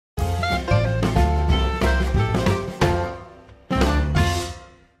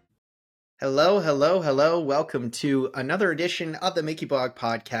Hello, hello, hello. Welcome to another edition of the Mickey Blog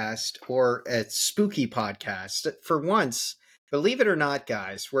Podcast, or a spooky podcast. For once, believe it or not,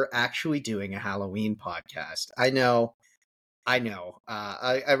 guys, we're actually doing a Halloween podcast. I know.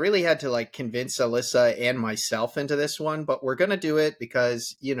 I really had to convince Alyssa and myself into this one, but we're gonna do it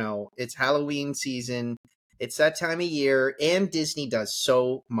because it's Halloween season. It's that time of year, and Disney does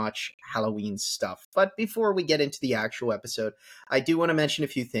so much Halloween stuff. But before we get into the actual episode, I do want to mention a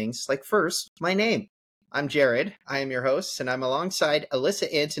few things. Like first, my name. I'm Jared. I am your host, and I'm alongside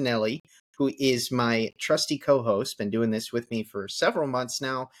Alyssa Antonelli, who is my trusty co-host. Been doing this with me for several months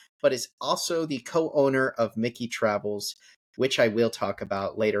now, but is also the co-owner of Mickey Travels, which I will talk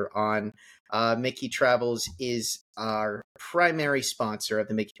about later on. Mickey Travels is our primary sponsor of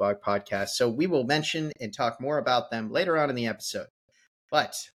the Mickey Blog Podcast, so we will mention and talk more about them later on in the episode.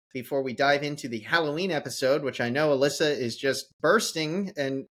 But before we dive into the Halloween episode, which I know Alyssa is just bursting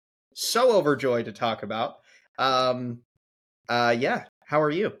and so overjoyed to talk about, yeah, how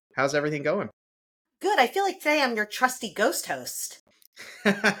are you? How's everything going? Good. I feel like today I'm your trusty ghost host.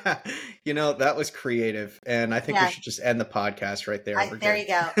 That was creative, and I think we should just end the podcast right there. There you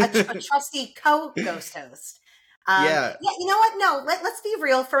go. A trusty co-ghost host. Yeah. You know what? No, let's be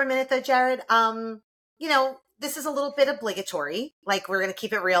real for a minute though, Jared. This is a little bit obligatory. Like, we're going to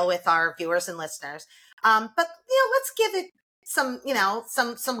keep it real with our viewers and listeners. But let's give it some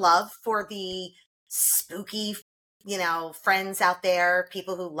love for the spooky, friends out there,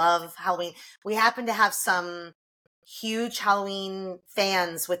 people who love Halloween. We happen to have some huge Halloween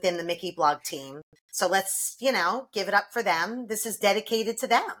fans within the Mickey Blog team. So let's, give it up for them. This is dedicated to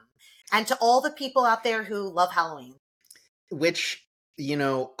them and to all the people out there who love Halloween. Which,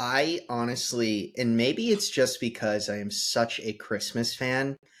 I honestly, and maybe it's just because I am such a Christmas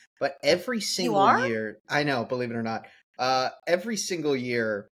fan, but every single year, I know, believe it or not, every single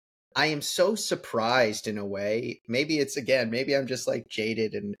year, I am so surprised in a way. Maybe I'm just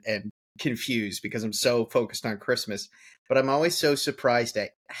jaded and confused because I'm so focused on Christmas, but I'm always so surprised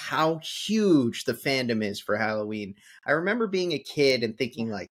at how huge the fandom is for Halloween. I remember being a kid and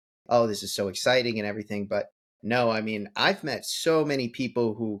thinking oh, this is so exciting and everything, but no, I mean, I've met so many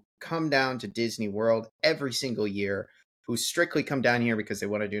people who come down to Disney World every single year, who strictly come down here because they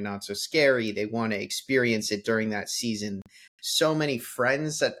want to do Not So Scary. They want to experience it during that season. So many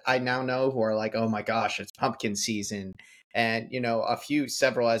friends that I now know who are like, oh my gosh, it's pumpkin season. And,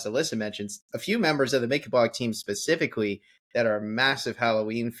 several, as Alyssa mentions, a few members of the Mickey Blog team specifically that are massive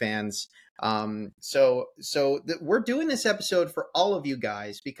Halloween fans. We're doing this episode for all of you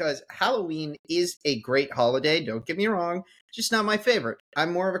guys because Halloween is a great holiday. Don't get me wrong, just not my favorite.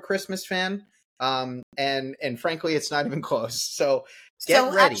 I'm more of a Christmas fan. And frankly, it's not even close. So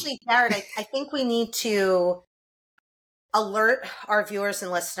get ready. Actually, Jared, I think we need to alert our viewers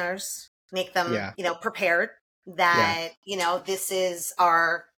and listeners, make them, prepared that, this is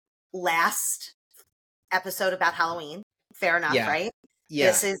our last episode about Halloween. Fair enough, right? Yeah.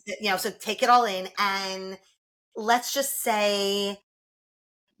 This is, so take it all in, and let's just say,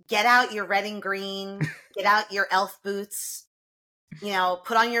 get out your red and green, get out your elf boots,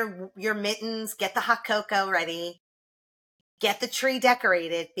 put on your mittens, get the hot cocoa ready, get the tree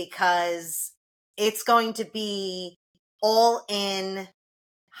decorated, because it's going to be all in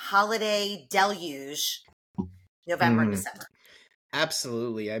holiday deluge, November and December.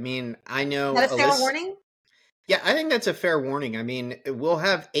 Absolutely. I mean, I know. Is that a fair warning? Yeah, I think that's a fair warning. I mean, we'll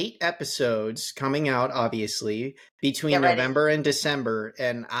have 8 episodes coming out, obviously, between November and December,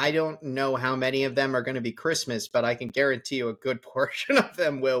 and I don't know how many of them are going to be Christmas, but I can guarantee you a good portion of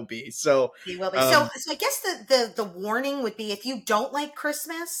them will be. So, they will be. So I guess the warning would be, if you don't like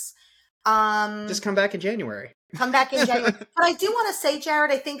Christmas, just come back in January. Come back in January. But I do want to say,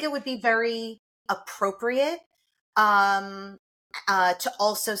 Jared, I think it would be very appropriate to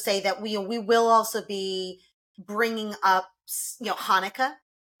also say that we will also be bringing up, Hanukkah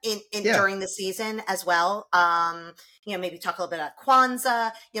in during the season as well. Maybe talk a little bit about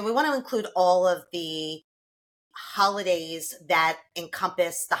Kwanzaa. We want to include all of the holidays that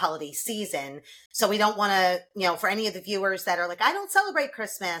encompass the holiday season. So we don't want to, for any of the viewers that are like, I don't celebrate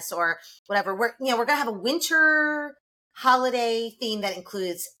Christmas or whatever, we're going to have a winter holiday theme that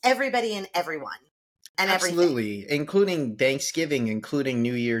includes everybody and everyone. And absolutely, everything. Including Thanksgiving, including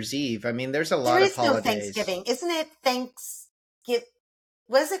New Year's Eve. I mean, there's a lot of holidays. There is no Thanksgiving. Isn't it Thanksgiving?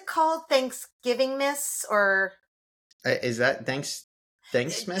 What is it called? Thanksgiving Miss? Or is that Thanksmas?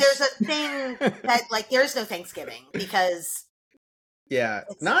 There's a thing that there's no Thanksgiving because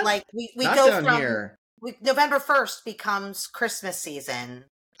it's not we not go down from here. November 1st becomes Christmas season.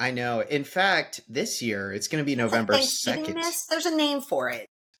 I know. In fact, this year it's going to be November 2nd. There's a name for it.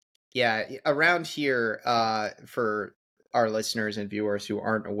 Yeah, around here, for our listeners and viewers who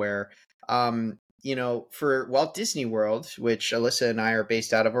aren't aware, for Walt Disney World, which Alyssa and I are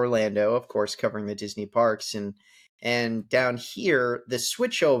based out of Orlando, of course, covering the Disney parks, and down here, the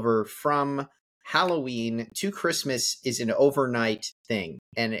switchover from Halloween to Christmas is an overnight thing,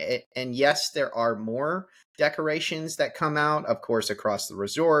 and yes, there are more decorations that come out, of course, across the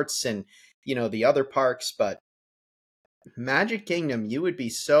resorts and the other parks, but Magic Kingdom, you would be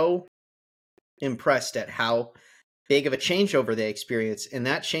so impressed at how big of a changeover they experience. And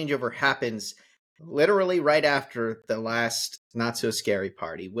that changeover happens literally right after the last Not So Scary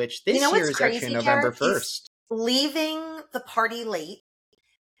Party, which You know this year what's is actually crazy, November Jared? He's 1st. leaving the party late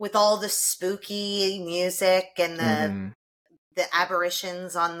with all the spooky music and Mm-hmm. the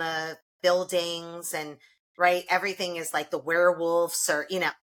apparitions on the buildings, and right, everything is like the werewolves, or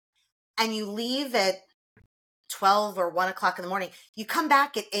and you leave at 12 or 1 o'clock in the morning. You come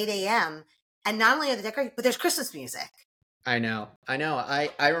back at 8 a.m. and not only are the decorations, but there's Christmas music. I know.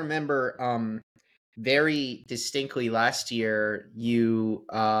 I remember very distinctly last year,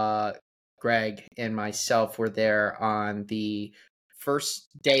 Greg and myself were there on the first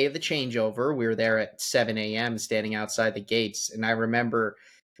day of the changeover. We were there at 7 a.m. standing outside the gates. And I remember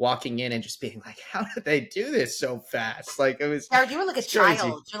walking in and just being like, how did they do this so fast? Like, Jared, you were like a it's crazy.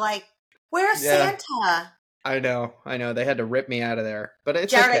 child. You're like, where's Yeah, Santa? I know. They had to rip me out of there, but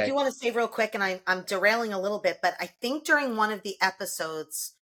it's Jared, I okay. do want to say real quick, and I'm derailing a little bit, but I think during one of the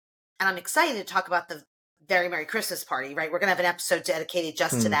episodes, and I'm excited to talk about the Very Merry Christmas Party, right? We're going to have an episode dedicated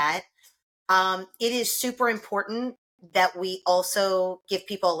just to that. It is super important that we also give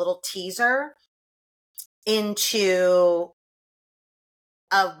people a little teaser into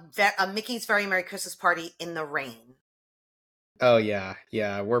a Mickey's Very Merry Christmas Party in the rain. Oh yeah.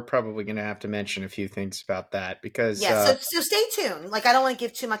 We're probably going to have to mention a few things about that because so stay tuned. Like, I don't want to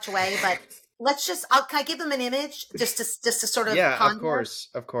give too much away, but let's just. Can I give them an image just to sort of yeah, conjure?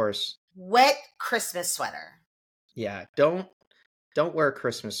 of course. Wet Christmas sweater. Yeah, don't wear a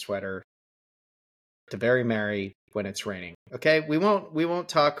Christmas sweater to Very Merry when it's raining. Okay, we won't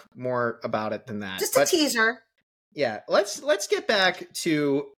talk more about it than that. Just a teaser. Yeah, let's get back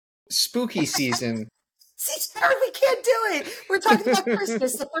to spooky season. See, Jared, we can't do it. We're talking about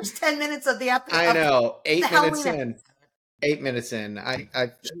Christmas. The first 10 minutes of the episode. I know. 8 minutes in. Episode. 8 minutes in.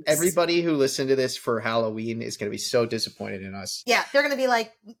 Everybody who listened to this for Halloween is going to be so disappointed in us. Yeah, they're going to be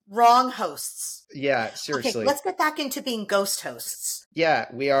like, wrong hosts. Yeah, seriously. Okay, let's get back into being ghost hosts. Yeah,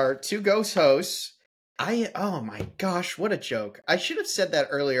 we are two ghost hosts. Oh my gosh, what a joke. I should have said that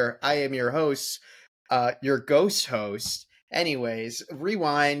earlier. I am your host, your ghost host. Anyways,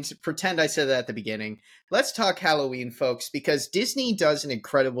 rewind, pretend I said that at the beginning. Let's talk Halloween, folks, because Disney does an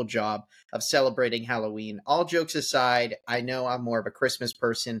incredible job of celebrating Halloween. All jokes aside, I know I'm more of a Christmas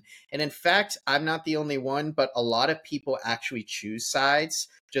person. And in fact, I'm not the only one, but a lot of people actually choose sides,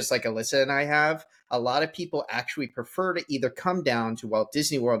 just like Alyssa and I have. A lot of people actually prefer to either come down to Walt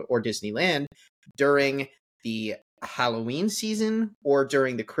Disney World or Disneyland during the Halloween season or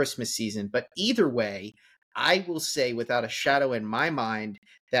during the Christmas season. But either way, I will say without a shadow in my mind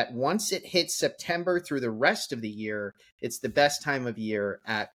that once it hits September through the rest of the year, it's the best time of year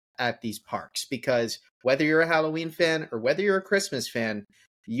at these parks, because whether you're a Halloween fan or whether you're a Christmas fan,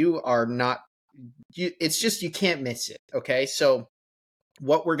 it's just, you can't miss it. Okay. So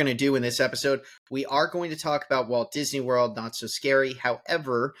what we're going to do in this episode, we are going to talk about Walt Disney World, Not So Scary.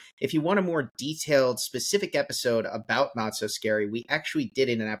 However, if you want a more detailed, specific episode about Not So Scary, we actually did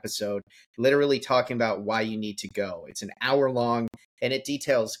in an episode literally talking about why you need to go. It's an hour long, and it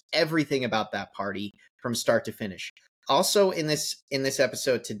details everything about that party from start to finish. Also in this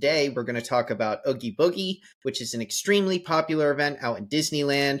episode today, we're going to talk about Oogie Boogie, which is an extremely popular event out in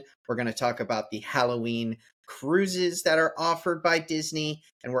Disneyland. We're going to talk about the Halloween cruises that are offered by Disney,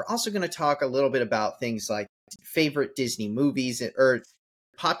 and we're also going to talk a little bit about things like favorite Disney movies or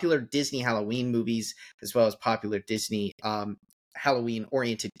popular Disney Halloween movies, as well as popular Disney Halloween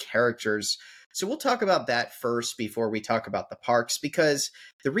oriented characters. So we'll talk about that first before we talk about the parks, because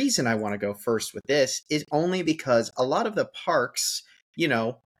the reason I want to go first with this is only because a lot of the parks,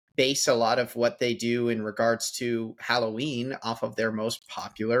 base a lot of what they do in regards to Halloween off of their most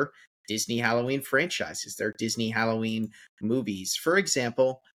popular Disney Halloween franchises, their Disney Halloween movies. For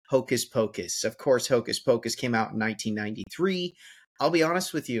example, Hocus Pocus. Of course, Hocus Pocus came out in 1993. I'll be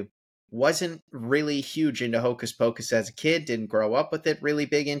honest with you, wasn't really huge into Hocus Pocus as a kid, didn't grow up with it really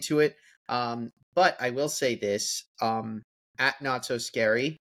big into it. But I will say this, at Not So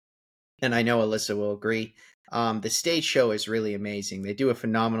Scary, and I know Alyssa will agree, The stage show is really amazing. They do a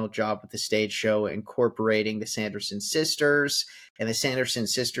phenomenal job with the stage show, incorporating the Sanderson sisters, and the Sanderson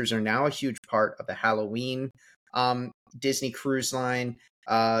sisters are now a huge part of the Halloween Disney Cruise Line,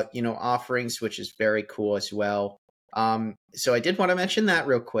 offerings, which is very cool as well. So I did want to mention that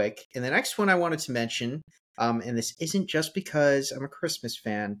real quick. And the next one I wanted to mention, and this isn't just because I'm a Christmas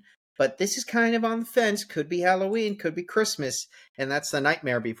fan, but this is kind of on the fence. Could be Halloween, could be Christmas, and that's The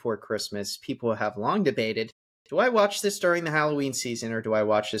Nightmare Before Christmas. People have long debated, do I watch this during the Halloween season or do I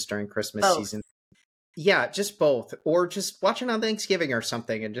watch this during Christmas Both. season? Yeah, just both. Or just watch it on Thanksgiving or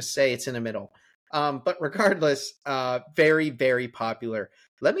something and just say it's in the middle. But regardless, very, very popular.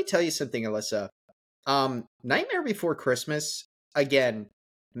 Let me tell you something, Alyssa. Nightmare Before Christmas, again,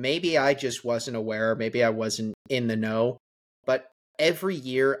 maybe I just wasn't aware, maybe I wasn't in the know, but every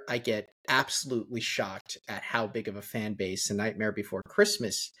year I get absolutely shocked at how big of a fan base the Nightmare Before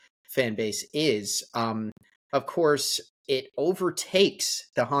Christmas fan base is. Of course, it overtakes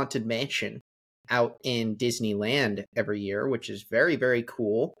the Haunted Mansion out in Disneyland every year, which is very, very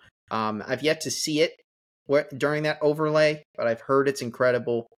cool. I've yet to see it during that overlay, but I've heard it's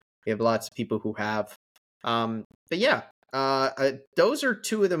incredible. We have lots of people who have. But yeah, those are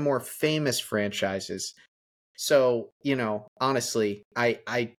two of the more famous franchises. So, honestly,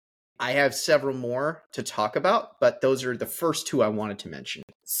 I have several more to talk about, but those are the first two I wanted to mention.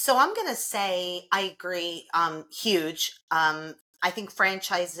 So I'm going to say I agree. Huge. I think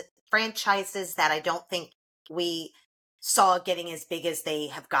franchises that I don't think we saw getting as big as they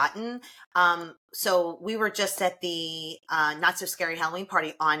have gotten. So we were just at the Not So Scary Halloween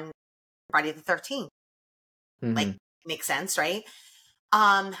party on Friday the 13th. Mm-hmm. Like, makes sense, right?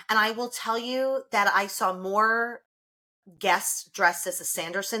 And I will tell you that I saw more guests dressed as the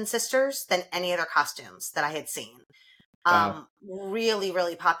Sanderson sisters than any other costumes that I had seen. Wow. Really,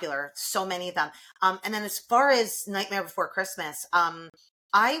 really popular. So many of them. And then as far as Nightmare Before Christmas,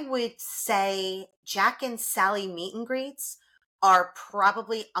 I would say Jack and Sally meet and greets are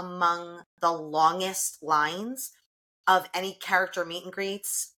probably among the longest lines of any character meet and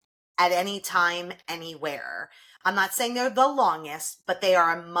greets at any time, anywhere. I'm not saying they're the longest, but they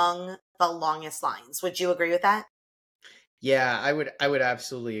are among the longest lines. Would you agree with that? Yeah, I would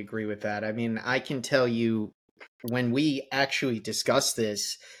absolutely agree with that. I mean, I can tell you when we actually discussed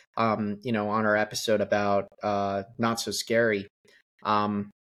this, on our episode about Not So Scary,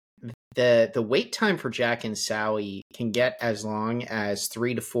 um, the wait time for Jack and Sally can get as long as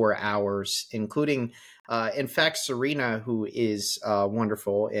 3 to 4 hours, including, in fact, Serena, who is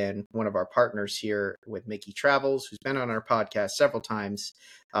wonderful and one of our partners here with Mickey Travels, who's been on our podcast several times.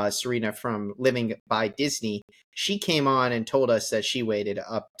 Serena from Living by Disney, she came on and told us that she waited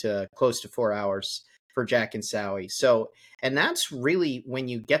up to close to 4 hours for Jack and Sally. So, and that's really when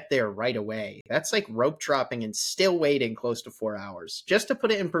you get there right away. That's like rope dropping and still waiting close to 4 hours. Just to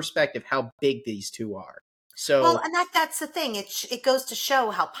put it in perspective, how big these two are. So, well, and that's the thing. It goes to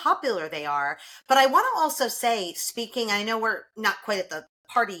show how popular they are. But I want to also say, speaking, I know we're not quite at the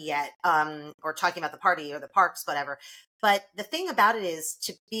party yet, or talking about the party or the parks, whatever. But the thing about it is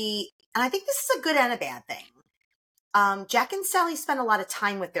to be, and I think this is a good and a bad thing. Jack and Sally spend a lot of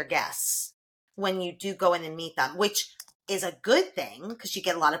time with their guests when you do go in and meet them, which is a good thing because you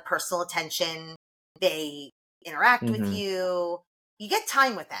get a lot of personal attention. They interact with you. You get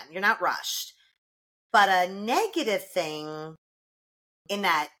time with them. You're not rushed. But a negative thing in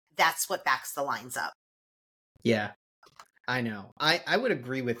that's what backs the lines up. yeah, I know. I would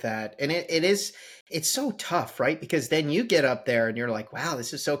agree with that. And it's so tough, right? Because then you get up there and you're like, wow,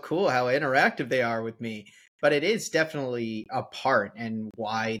 this is so cool how interactive they are with me. But it is definitely a part and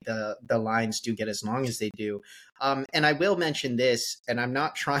why the lines do get as long as they do. And I will mention this, and I'm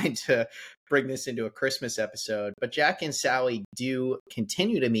not trying to bring this into a Christmas episode, but Jack and Sally do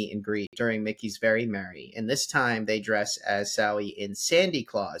continue to meet and greet during Mickey's Very Merry. And this time they dress as Sally in Sandy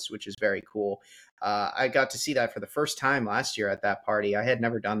Claus, which is very cool. I got to see that for the first time last year at that party. I had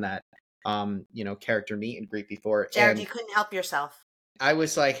never done that, character meet and greet before. Jared, And you couldn't help yourself. I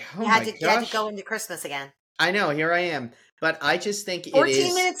was like, oh You my had to gosh. go into Christmas again. I know, here I am. But I just think it 14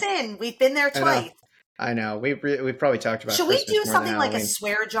 is. minutes in, we've been there I know. twice. I know. We've probably talked about Should we Christmas do more than something like a Halloween.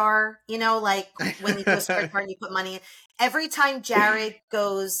 swear jar? Like when you do a swear jar and you put money in. Every time Jared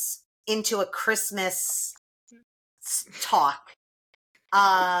goes into a Christmas talk,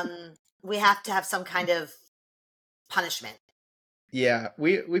 we have to have some kind of punishment. Yeah,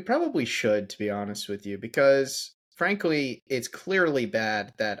 we probably should, to be honest with you, because frankly, it's clearly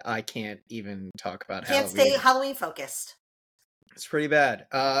bad that I can't even talk about Can't Halloween. stay Halloween focused. It's pretty bad.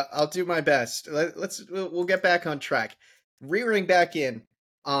 I'll do my best. We'll get back on track. Rearing back in.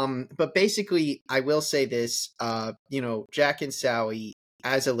 But basically, I will say this, Jack and Sally,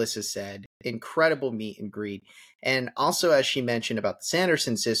 as Alyssa said, incredible meet and greet. And also, as she mentioned about the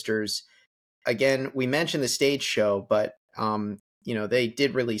Sanderson sisters, again, we mentioned the stage show, but, they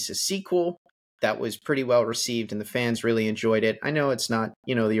did release a sequel that was pretty well received and the fans really enjoyed it. I know it's not,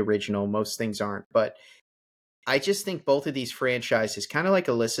 the original, most things aren't, but I just think both of these franchises, kind of like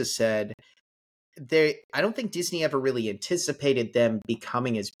Alyssa said, I don't think Disney ever really anticipated them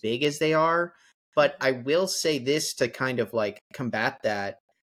becoming as big as they are, but I will say this to kind of like combat that.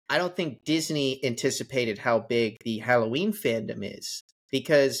 I don't think Disney anticipated how big the Halloween fandom is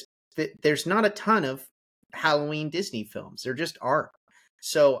because there's not a ton of Halloween Disney films. There just aren't.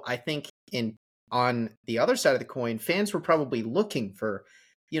 So I think on the other side of the coin, fans were probably looking for,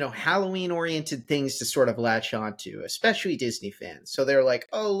 Halloween oriented things to sort of latch onto, especially Disney fans. So they're like,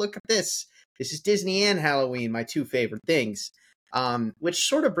 "Oh, look at this. This is Disney and Halloween, my two favorite things." Which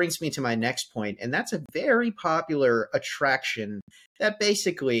sort of brings me to my next point, and that's a very popular attraction that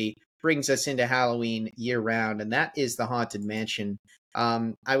basically brings us into Halloween year round, and that is the Haunted Mansion.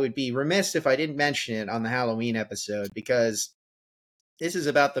 I would be remiss if I didn't mention it on the Halloween episode because this is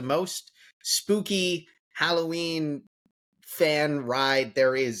about the most spooky Halloween fan ride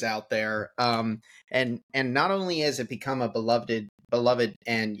there is out there. And not only has it become a beloved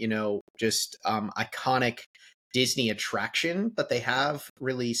and just iconic Disney attraction, but they have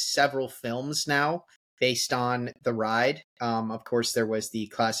released several films now based on the ride. Of course, there was the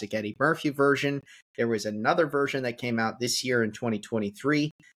classic Eddie Murphy version. There was another version that came out this year in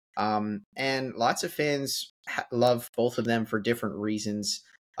 2023. And lots of fans love both of them for different reasons.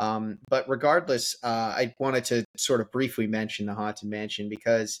 But regardless, I wanted to sort of briefly mention the Haunted Mansion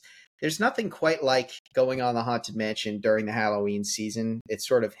because there's nothing quite like going on the Haunted Mansion during the Halloween season. It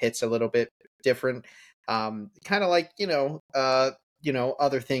sort of hits a little bit different. Kind of like,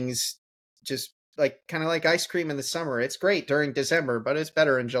 other things, just like kind of like ice cream in the summer. It's great during December, but it's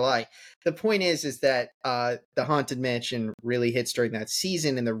better in July. The point is that the Haunted Mansion really hits during that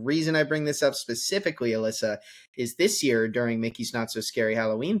season. And the reason I bring this up specifically, Alyssa, is this year during Mickey's Not So Scary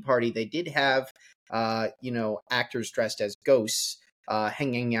Halloween Party, they did have, actors dressed as ghosts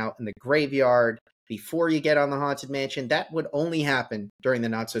hanging out in the graveyard before you get on the Haunted Mansion. That would only happen during the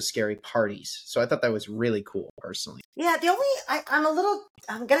Not So Scary parties. So I thought that was really cool, personally. Yeah,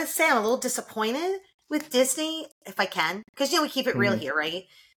 I'm going to say I'm a little disappointed with Disney, if I can, because, we keep it real here, right?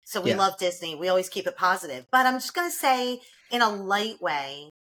 So we love Disney. We always keep it positive. But I'm just going to say in a light way,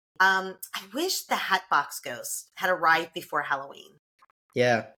 I wish the Hatbox Ghost had arrived before Halloween.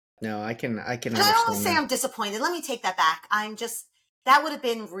 Yeah, no, I can understand. I don't want to say I'm disappointed. Let me take that back. That would have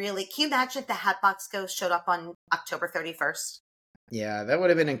been really, can you imagine if the Hatbox Ghost showed up on October 31st? Yeah, that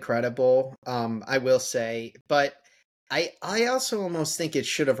would have been incredible. I will say, but I also almost think it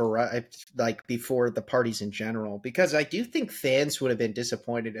should have arrived like before the parties in general, because I do think fans would have been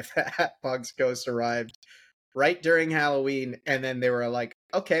disappointed if Hatbox Ghost arrived right during Halloween and then they were like,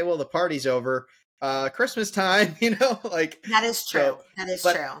 "Okay, well the party's over. Christmas time," like that is true. So, that is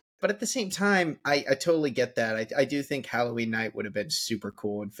true. But at the same time, I totally get that. I do think Halloween night would have been super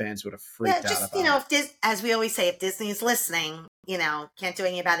cool and fans would have freaked out about it. If as we always say, if Disney's listening, can't do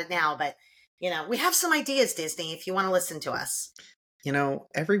anything about it now, but, we have some ideas, Disney, if you want to listen to us.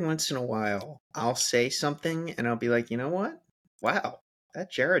 Every once in a while, I'll say something and I'll be like, you know what? Wow,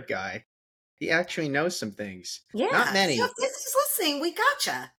 that Jared guy, he actually knows some things. Yeah. Not many. So if Disney's listening, we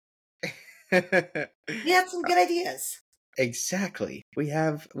gotcha. We had some good ideas. Exactly. We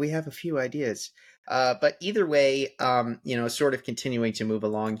have a few ideas. But either way, sort of continuing to move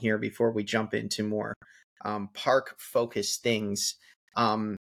along here before we jump into more park focused things.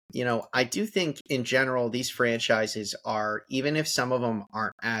 I do think in general these franchises are, even if some of them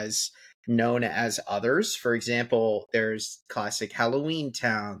aren't as known as others. For example, there's classic Halloween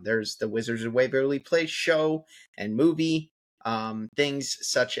Town, there's the Wizards of Waverly Place show and movie. Things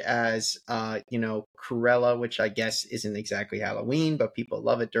such as, Cruella, which I guess isn't exactly Halloween, but people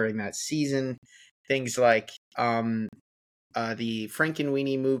love it during that season. Things like the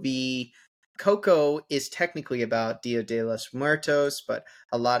Frankenweenie movie. Coco is technically about Dia de los Muertos, but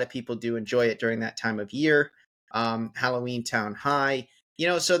a lot of people do enjoy it during that time of year. Halloween Town High.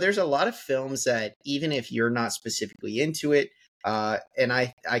 So there's a lot of films that even if you're not specifically into it, and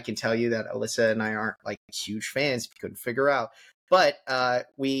I can tell you that Alyssa and I aren't like huge fans, if you couldn't figure out. But I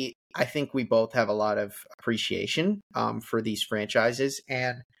think we both have a lot of appreciation for these franchises.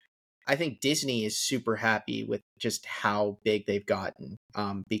 And I think Disney is super happy with just how big they've gotten.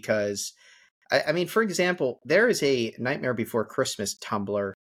 Because, I mean, for example, there is a Nightmare Before Christmas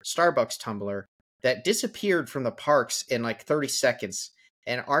tumbler, Starbucks tumbler, that disappeared from the parks in like 30 seconds.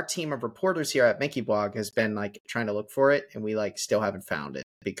 And our team of reporters here at Mickey Blog has been like trying to look for it, and we like still haven't found it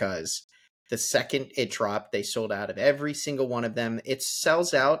because the second it dropped, they sold out of every single one of them. It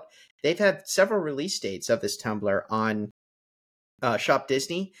sells out. They've had several release dates of this tumbler on Shop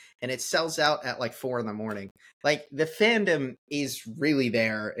Disney, and it sells out at like 4 a.m. Like the fandom is really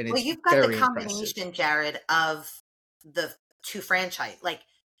there, and Well, it's you've got the very impressive. combination, Jared, of the two franchise, like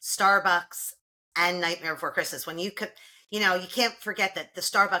Starbucks and Nightmare Before Christmas. When you could, you can't forget that the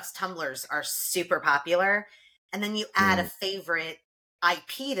Starbucks tumblers are super popular, and then you add a favorite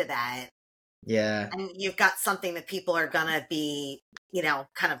IP to that, Yeah, and you've got something that people are gonna be,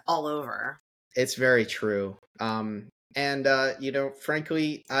 kind of all over. it's very true. And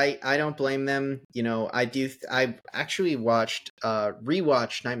frankly, I don't blame them. I actually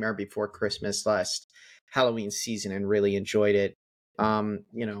rewatched Nightmare Before Christmas last Halloween season and really enjoyed it.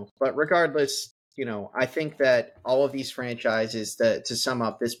 But regardless, I think that all of these franchises, that to sum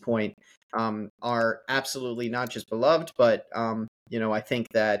up this point, are absolutely not just beloved, but I think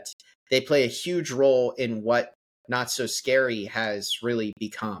that they play a huge role in what Not So Scary has really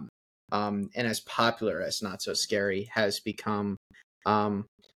become, and as popular as Not So Scary has become. Um,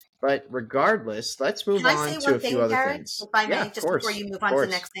 but regardless, let's Can move I on say to one a few thing, other Jared, things. if I Yeah, may, of just before course, you move of on to the course.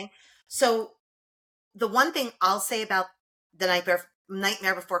 next thing? So the one thing I'll say about the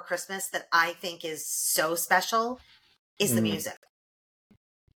Nightmare Before Christmas that I think is so special is the Mhm. music.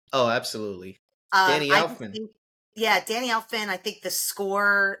 Oh, absolutely. Danny I just Elfman. think, yeah, Danny Elfman. I think the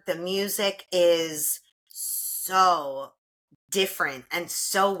score, the music is so different and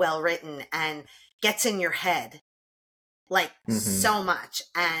so well written and gets in your head like Hmm. so much.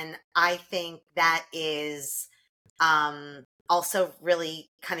 And I think that is also really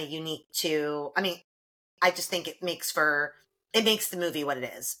kind of unique to. I mean, I just think it makes the movie what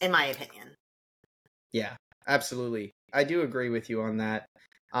it is, in my opinion. Yeah, absolutely. I do agree with you on that.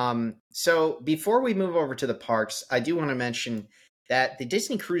 So before we move over to the parks, I do want to mention that the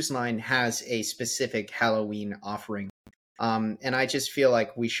Disney Cruise Line has a specific Halloween offering. And I just feel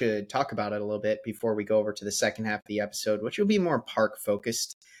like we should talk about it a little bit before we go over to the second half of the episode, which will be more park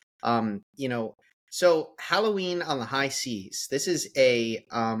focused. Um, you know, so Halloween on the High Seas. This is it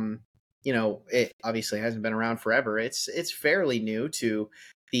obviously hasn't been around forever. It's fairly new to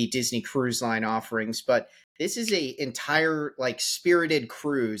the Disney Cruise Line offerings, but this is a entire like spirited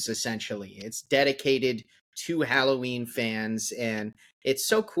cruise essentially. It's dedicated to Halloween fans, and it's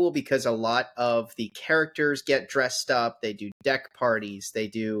so cool because a lot of the characters get dressed up. They do deck parties. They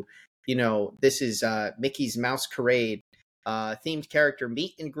do, this is Mickey's Mouse Parade, themed character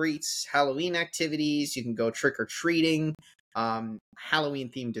meet and greets, Halloween activities. You can go trick or treating, Halloween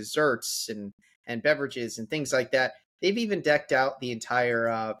themed desserts and beverages and things like that. They've even decked out the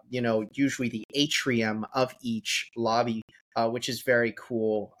entire, usually the atrium of each lobby, which is very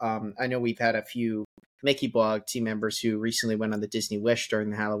cool. I know we've had a few Mickey Blog team members who recently went on the Disney Wish during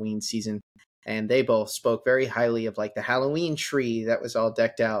the Halloween season, and they both spoke very highly of like the Halloween tree that was all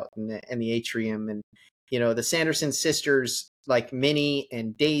decked out and the atrium. And the Sanderson sisters, like Minnie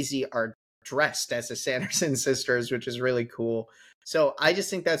and Daisy, are dressed as the Sanderson sisters, which is really cool. So I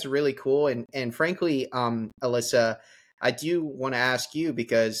just think that's really cool. And frankly, Alyssa, I do want to ask you,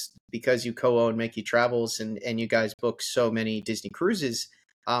 because you co-own Mickey Travels, and you guys book so many Disney cruises.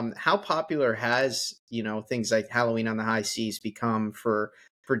 How popular has things like Halloween on the High Seas become for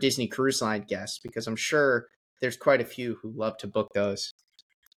Disney Cruise Line guests? Because I'm sure there's quite a few who love to book those.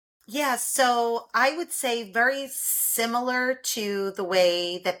 Yeah, so I would say very similar to the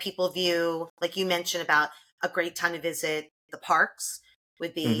way that people view, like you mentioned about a great time to visit the parks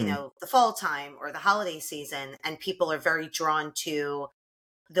would be, Hmm. the fall time or the holiday season, and people are very drawn to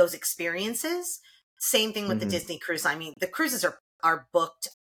those experiences. Same thing with the Hmm. Disney cruise. I mean, the cruises are booked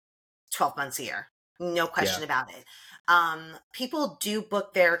 12 months a year. No Yeah. question about it. People do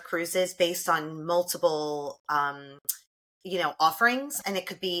book their cruises based on multiple offerings, and it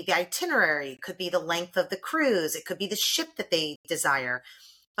could be the itinerary, it could be the length of the cruise, it could be the ship that they desire.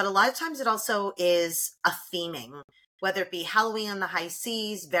 But a lot of times it also is a theming, whether it be Halloween on the High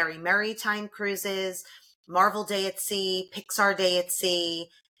Seas, Very Merry Time cruises, Marvel Day at Sea, Pixar Day at Sea,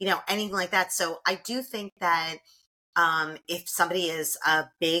 anything like that. So I do think that if somebody is a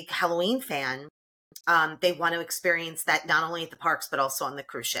big Halloween fan, they want to experience that not only at the parks but also on the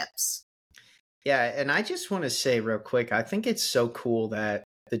cruise ships. Yeah, and I just want to say real quick, I think it's so cool that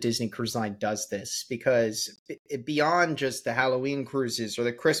the Disney Cruise Line does this, because beyond just the Halloween cruises or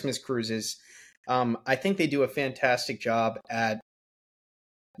the Christmas cruises, I think they do a fantastic job at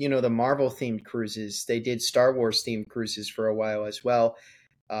the Marvel themed cruises. They did Star Wars themed cruises for a while as well.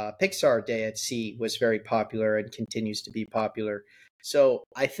 Pixar Day at Sea was very popular and continues to be popular. So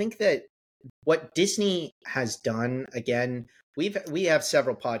I think that what Disney has done, again, we have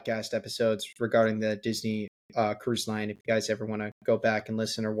several podcast episodes regarding the Disney cruise line. If you guys ever want to go back and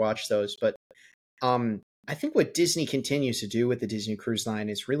listen or watch those, but I think what Disney continues to do with the Disney Cruise Line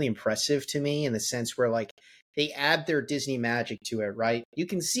is really impressive to me in the sense where like they add their Disney magic to it, right? You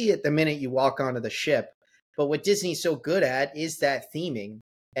can see it the minute you walk onto the ship. But what Disney's so good at is that theming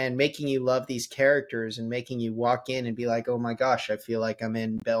and making you love these characters and making you walk in and be like, "Oh my gosh, I feel like I'm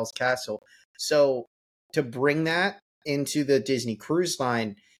in Belle's castle." So to bring that into the Disney Cruise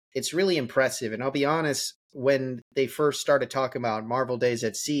Line, it's really impressive. And I'll be honest, when they first started talking about Marvel Days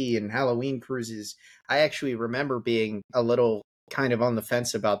at Sea and Halloween cruises, I actually remember being a little kind of on the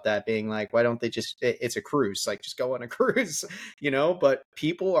fence about that, being like, why don't they just, it's a cruise, like just go on a cruise, But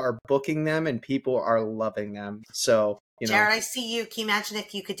people are booking them and people are loving them. So, Jared, I see you. Can you imagine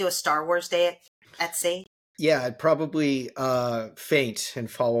if you could do a Star Wars day at sea? Yeah, I'd probably faint and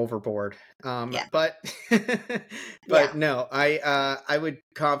fall overboard. Yeah. But Yeah. no, I would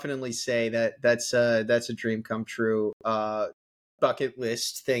confidently say that that's a dream come true bucket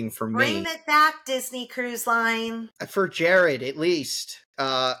list thing for Bring me. it back, Disney Cruise Line. For Jared, at least.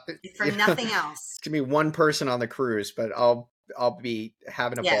 For nothing else. It's gonna be one person on the cruise, but I'll be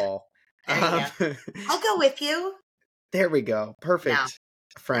having a ball. There you go. I'll go with you. There we go. Perfect. No.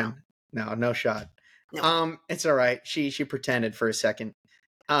 Friend. No shot. No. It's all right. She pretended for a second.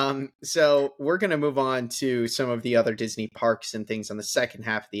 So we're gonna move on to some of the other Disney parks and things on the second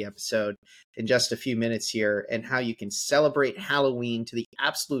half of the episode in just a few minutes here, and how you can celebrate Halloween to the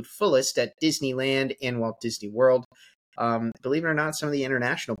absolute fullest at Disneyland and Walt Disney World. Believe it or not, some of the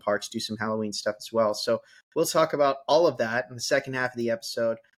international parks do some Halloween stuff as well. So we'll talk about all of that in the second half of the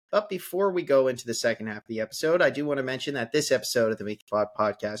episode. But before we go into the second half of the episode, I do want to mention that this episode of the Mickey Pod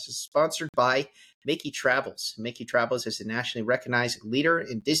Podcast is sponsored by Mickey Travels. Mickey Travels is a nationally recognized leader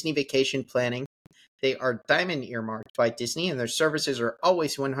in Disney vacation planning. They are diamond earmarked by Disney, and their services are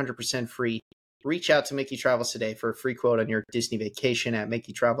always 100% free. Reach out to Mickey Travels today for a free quote on your Disney vacation at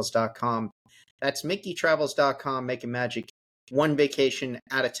MickeyTravels.com. That's MickeyTravels.com, making magic one vacation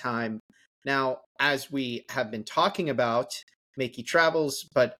at a time. Now, as we have been talking about Mickey Travels,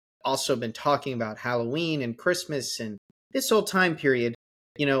 but also been talking about Halloween and Christmas and this whole time period,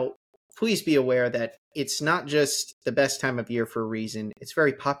 please be aware that it's not just the best time of year for a reason. It's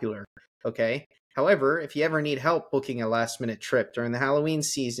very popular, okay? However, if you ever need help booking a last-minute trip during the Halloween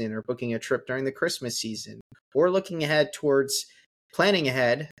season or booking a trip during the Christmas season or looking ahead towards planning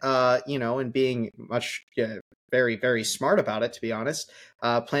ahead, and being much, very, very smart about it, to be honest,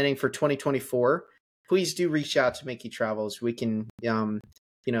 planning for 2024, please do reach out to Mickey Travels. We can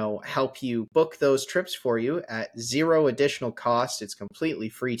help you book those trips for you at zero additional cost. It's completely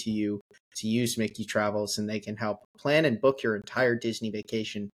free to you to use Mickey Travels, and they can help plan and book your entire Disney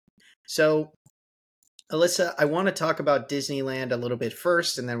vacation. So, Alyssa, I want to talk about Disneyland a little bit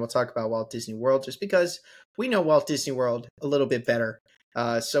first, and then we'll talk about Walt Disney World, just because we know Walt Disney World a little bit better.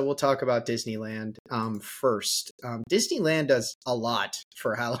 So we'll talk about Disneyland first. Disneyland does a lot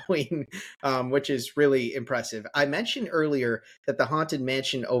for Halloween, which is really impressive. I mentioned earlier that the Haunted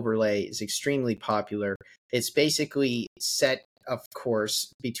Mansion overlay is extremely popular. It's basically set, of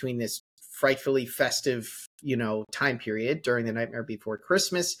course, between this frightfully festive, time period during the Nightmare Before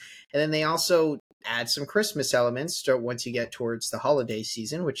Christmas. And then they also add some Christmas elements once you get towards the holiday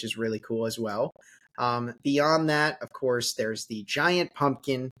season, which is really cool as well. Beyond that, of course, there's the giant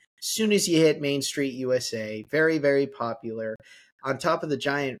pumpkin. As soon as you hit Main Street, USA, very, very popular. On top of the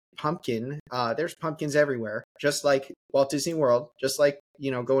giant pumpkin, there's pumpkins everywhere, just like Walt Disney World, just like,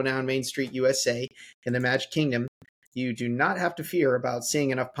 going down Main Street, USA in the Magic Kingdom. You do not have to fear about seeing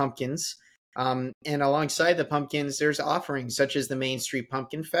enough pumpkins. And alongside the pumpkins, there's offerings such as the Main Street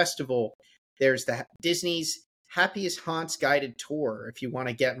Pumpkin Festival. There's the Disney's Happiest Haunts guided tour if you want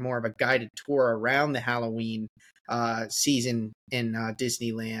to get more of a guided tour around the Halloween season in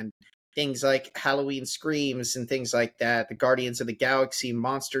Disneyland. Things like Halloween Screams and things like that. The Guardians of the Galaxy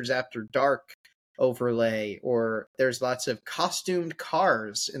Monsters After Dark overlay, or there's lots of costumed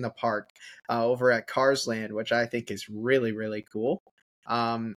cars in the park over at Cars Land, which I think is really, really cool.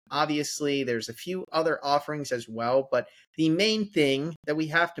 Obviously, there's a few other offerings as well, but the main thing that we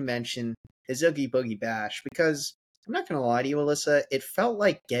have to mention is Oogie Boogie Bash, because I'm not going to lie to you, Alyssa, it felt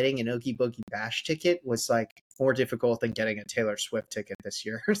like getting an Oogie Boogie Bash ticket was like more difficult than getting a Taylor Swift ticket this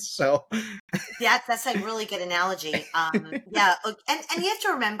year. So yeah, that's a really good analogy. Yeah. And you have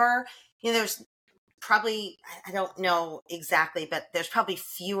to remember, there's probably, I don't know exactly, but there's probably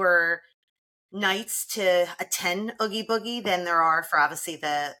fewer nights to attend Oogie Boogie than there are for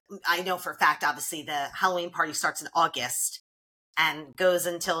I know for a fact, obviously the Halloween party starts in August. and goes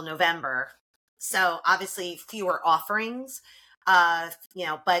until November. So obviously fewer offerings.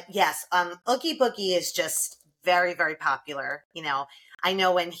 But yes, Oogie Boogie is just very, very popular. I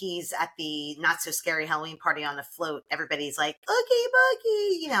know when he's at the Not So Scary Halloween party on the float, everybody's like,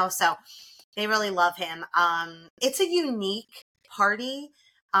 Oogie Boogie, so they really love him. It's a unique party.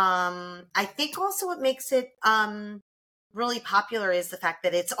 I think also what makes it really popular is the fact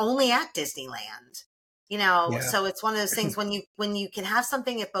that it's only at Disneyland. Yeah. So it's one of those things when you can have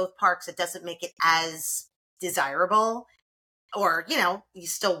something at both parks, it doesn't make it as desirable, or you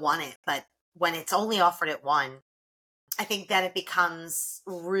still want it, but when it's only offered at one, I think that it becomes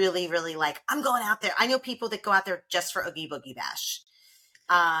really, really like, I'm going out there. I know people that go out there just for Oogie Boogie Bash.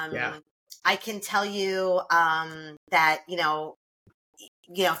 Yeah. I can tell you that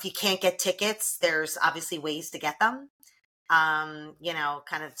if you can't get tickets, there's obviously ways to get them.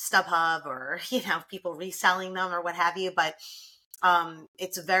 Kind of StubHub, or people reselling them or what have you. But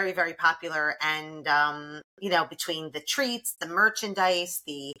it's very, very popular, and between the treats, the merchandise,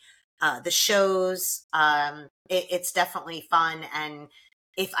 the shows, it's definitely fun. And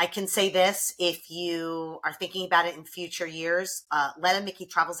if I can say this, if you are thinking about it in future years, let a Mickey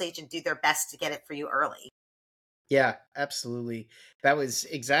Travels agent do their best to get it for you early. Yeah, absolutely. That was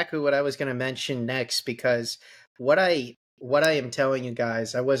exactly what I was going to mention next, because what I am telling you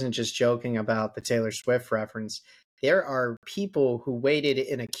guys, I wasn't just joking about the Taylor Swift reference. There are people who waited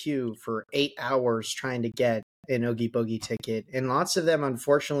in a queue for 8 hours trying to get an Oogie Boogie ticket, and lots of them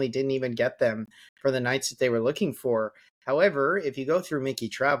unfortunately didn't even get them for the nights that they were looking for. However, if you go through Mickey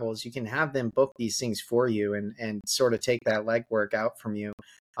Travels, you can have them book these things for you and sort of take that legwork out from you.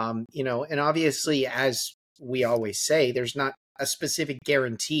 And obviously, as we always say, there's not a specific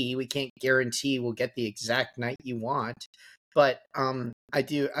guarantee. We can't guarantee we'll get the exact night you want. But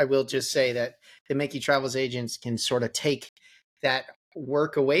I will just say that the Mickey Travels agents can sort of take that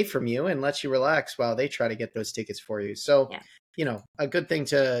work away from you and let you relax while they try to get those tickets for you. So, Yeah. a good thing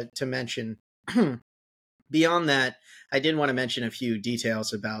to mention. Beyond that, I did want to mention a few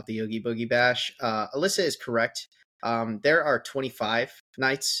details about the Oogie Boogie Bash. Alyssa is correct. There are 25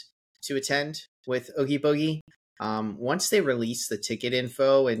 nights to attend with Oogie Boogie. Once they release the ticket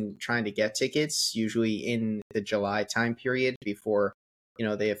info and trying to get tickets, usually in the July time period before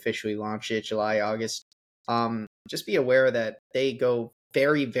they officially launch it, July, August. Just be aware that they go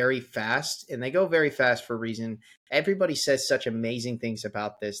very, very fast, and they go very fast for a reason. Everybody says such amazing things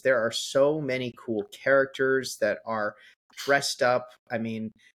about this. There are so many cool characters that are dressed up. I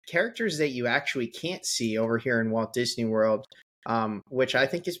mean, characters that you actually can't see over here in Walt Disney World, which I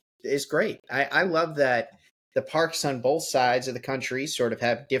think is great. I love that the parks on both sides of the country sort of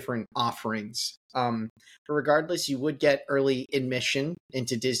have different offerings. But regardless, you would get early admission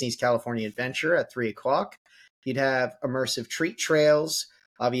into Disney's California Adventure at 3 o'clock. You'd have immersive treat trails.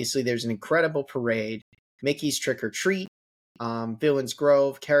 Obviously, there's an incredible parade, Mickey's Trick or Treat, Villains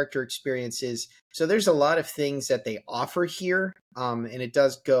Grove, character experiences. So there's a lot of things that they offer here, and it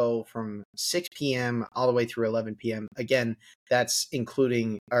does go from 6 p.m. all the way through 11 p.m. Again, that's not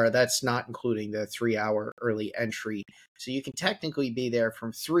including the 3-hour early entry. So you can technically be there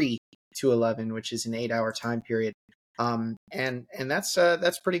from 3 to 11, which is an 8-hour time period. And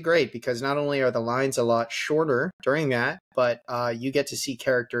that's pretty great, because not only are the lines a lot shorter during that, but you get to see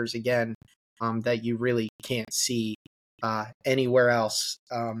characters again that you really can't see anywhere else.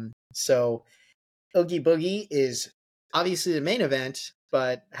 So Oogie Boogie is obviously the main event,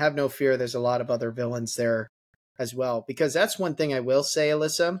 but have no fear, there's a lot of other villains there as well. Because that's one thing I will say,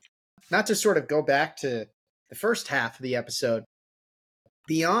 Alyssa, not to sort of go back to the first half of the episode,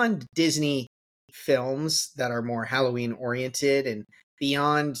 beyond Disney films that are more Halloween oriented and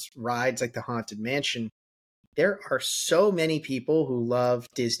beyond rides like the Haunted Mansion, there are so many people who love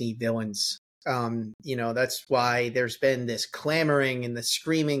Disney villains. That's why there's been this clamoring and the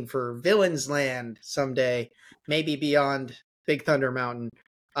screaming for Villains Land someday, maybe beyond Big Thunder Mountain.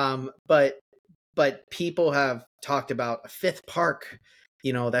 But people have talked about a fifth park,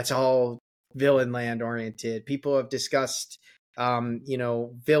 that's all Villain Land oriented. People have discussed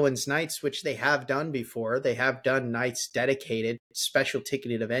Villains Nights, which they have done before. They have done nights dedicated, special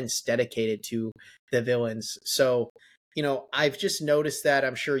ticketed events dedicated to the villains. So, I've just noticed that,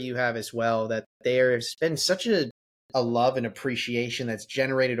 I'm sure you have as well, that there's been such a love and appreciation that's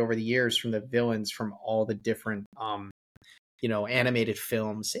generated over the years from the villains from all the different animated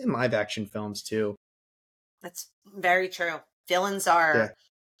films and live action films too. That's very true. Villains Yeah.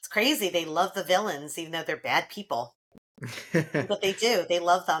 it's crazy. They love the villains, even though they're bad people. But they do. They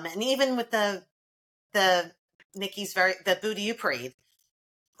love them. And even with the Mickey's the Boo to You parade,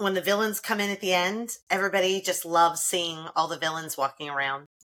 when the villains come in at the end, everybody just loves seeing all the villains walking around.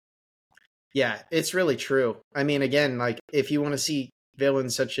 Yeah, it's really true. I mean, again, like if you want to see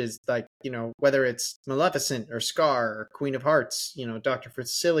villains such as like, whether it's Maleficent or Scar or Queen of Hearts, Dr.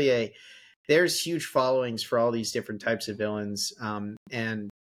 Facilier, there's huge followings for all these different types of villains.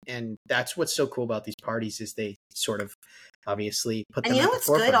 And that's what's so cool about these parties is they sort of obviously put And them you know at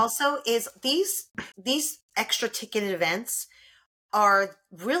the what's good forefront. also is these extra ticketed events are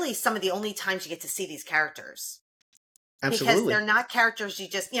really some of the only times you get to see these characters. Because Absolutely. they're not characters you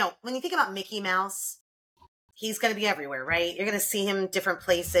just, when you think about Mickey Mouse, he's going to be everywhere, right? You're going to see him different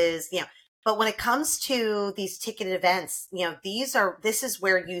places, But when it comes to these ticketed events, this is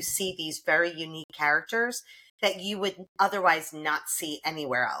where you see these very unique characters that you would otherwise not see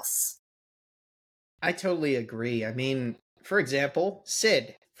anywhere else. I totally agree. I mean, for example,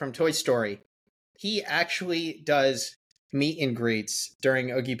 Sid from Toy Story, he actually does meet and greets during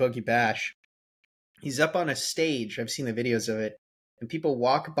Oogie Boogie Bash. He's up on a stage. I've seen the videos of it, and people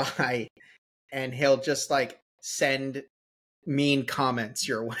walk by, and he'll just like send mean comments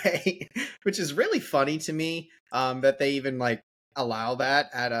your way, which is really funny to me. That they even like allow that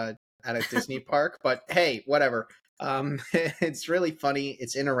at a Disney park. But hey, whatever. It's really funny.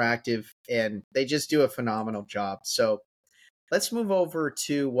 It's interactive, and they just do a phenomenal job. So let's move over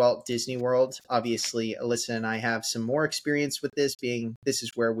to Walt Disney World. Obviously, Alyssa and I have some more experience with this, being this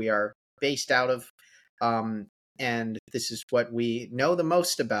is where we are based out of, um, and this is what we know the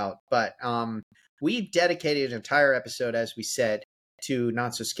most about. But we've dedicated an entire episode, as we said, to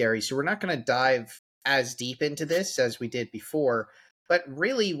Not So Scary. So we're not going to dive as deep into this as we did before. But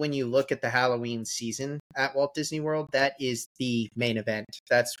really, when you look at the Halloween season at Walt Disney World, that is the main event.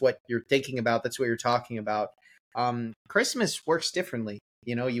 That's what you're thinking about. That's what you're talking about. Christmas works differently.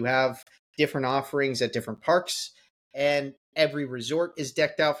 You have different offerings at different parks, and every resort is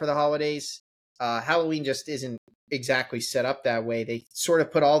decked out for the holidays. Halloween just isn't exactly set up that way. They sort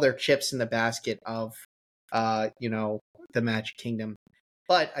of put all their chips in the basket of, the Magic Kingdom.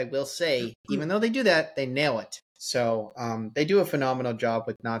 But I will say, even though they do that, they nail it. So they do a phenomenal job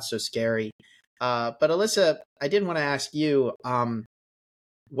with Not So Scary. But Alyssa, I did want to ask you,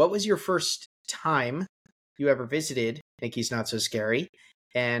 what was your first time you ever visited Mickey's Not So Scary?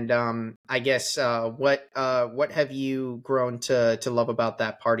 And I guess what have you grown to love about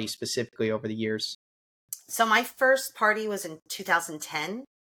that party specifically over the years? So my first party was in 2010.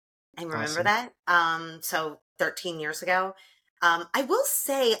 I remember Awesome. that. So 13 years ago. I will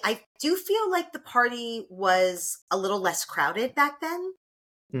say, I do feel like the party was a little less crowded back then.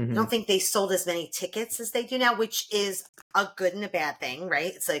 I Mm-hmm. don't think they sold as many tickets as they do now, which is a good and a bad thing,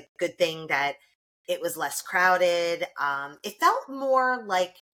 right? It's a good thing that it was less crowded. It felt more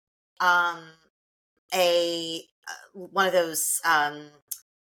like um, a one of those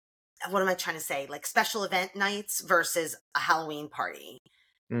what am I trying to say? Like special event nights versus a Halloween party.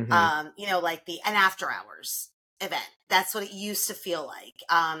 Mm-hmm. Like an after hours event. That's what it used to feel like.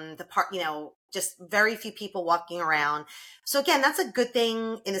 The part, just very few people walking around. So again, that's a good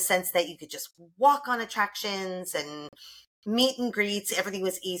thing in the sense that you could just walk on attractions and meet and greets. Everything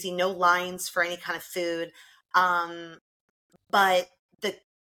was easy. No lines for any kind of food. But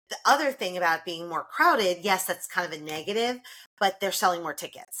the other thing about being more crowded, yes, that's kind of a negative, but they're selling more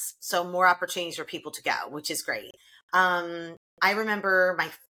tickets. So more opportunities for people to go, which is great. I remember my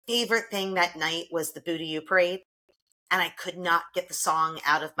favorite thing that night was the Booty You parade. And I could not get the song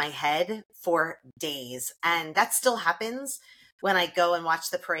out of my head for days. And that still happens when I go and watch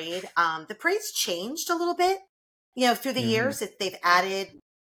the parade. The parade's changed a little bit, through the Mm-hmm. years. They've added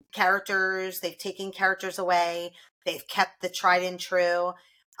characters, they've taken characters away, they've kept the tried and true.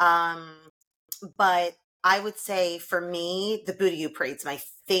 But I would say for me, the Booty You parade's my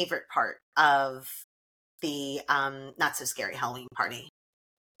favorite part of the Not So Scary Halloween party.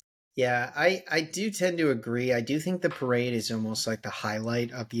 Yeah, I do tend to agree. I do think the parade is almost like the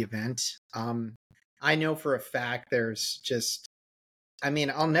highlight of the event. I know for a fact there's just, I mean,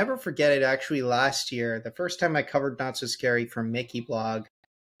 I'll never forget it. Actually, last year, the first time I covered Not So Scary for Mickey Blog,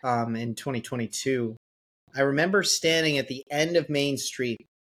 in 2022, I remember standing at the end of Main Street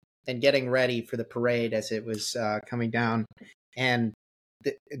and getting ready for the parade as it was coming down, and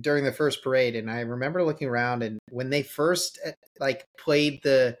during the first parade, and I remember looking around, and when they first like played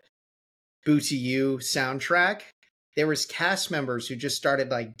the Boo to You soundtrack, there was cast members who just started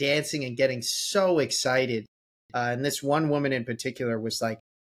like dancing and getting so excited. And this one woman in particular was like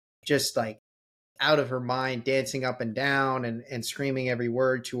just like out of her mind, dancing up and down and screaming every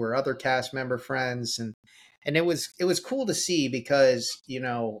word to her other cast member friends. And it was cool to see because,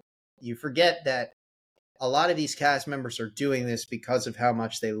 you forget that a lot of these cast members are doing this because of how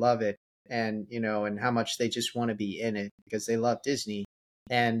much they love it, and and how much they just want to be in it because they love Disney.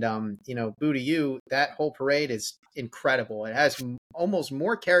 And Boo to You, that whole parade is incredible. It has almost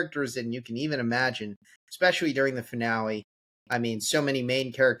more characters than you can even imagine, especially during the finale. I mean, so many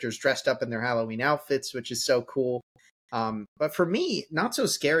main characters dressed up in their Halloween outfits, which is so cool. But for me, Not So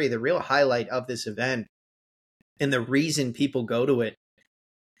Scary, the real highlight of this event and the reason people go to it,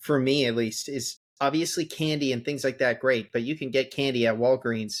 for me at least, is obviously candy and things like that. Great, but you can get candy at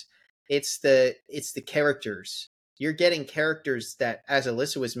Walgreens. It's the characters. You're getting characters that, as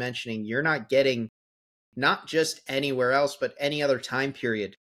Alyssa was mentioning, you're not getting not just anywhere else, but any other time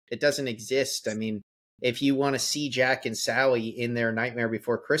period. It doesn't exist. I mean, if you want to see Jack and Sally in their Nightmare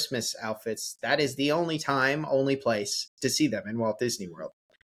Before Christmas outfits, that is the only time, only place to see them in Walt Disney World.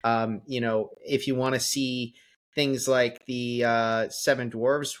 If you want to see things like the Seven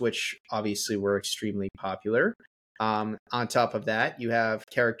Dwarves, which obviously were extremely popular. On top of that, you have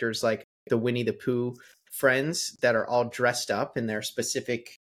characters like the Winnie the Pooh friends that are all dressed up in their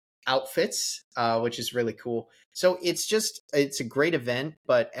specific outfits, which is really cool. So it's a great event.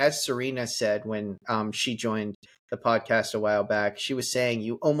 But as Serena said when she joined the podcast a while back, she was saying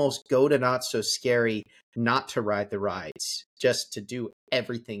you almost go to Not So Scary not to ride the rides, just to do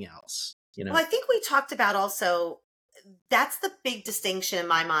everything else. Well, I think we talked about also, that's the big distinction in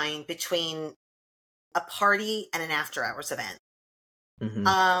my mind between a party and an after hours event. Mm-hmm.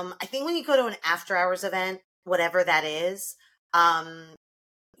 I think when you go to an after hours event, whatever that is,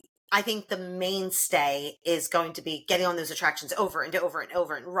 I think the mainstay is going to be getting on those attractions over and over and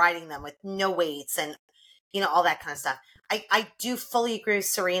over and riding them with no waits and, all that kind of stuff. I do fully agree with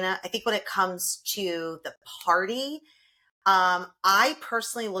Serena. I think when it comes to the party, I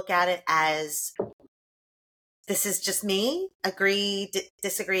personally look at it as, this is just me. Agree,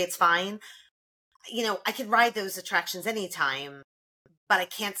 disagree, it's fine. I could ride those attractions anytime, but I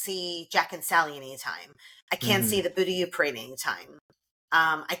can't see Jack and Sally anytime. I can't see the Boo to You parade anytime.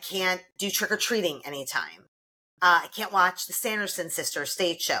 I can't do trick-or-treating anytime. I can't watch the Sanderson sisters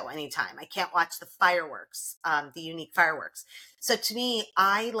stage show anytime. I can't watch the fireworks, the unique fireworks. So to me,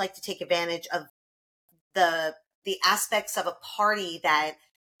 I like to take advantage of the aspects of a party that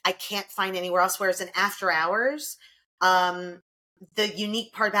I can't find anywhere else. Whereas in after hours, the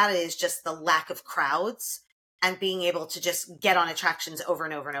unique part about it is just the lack of crowds and being able to just get on attractions over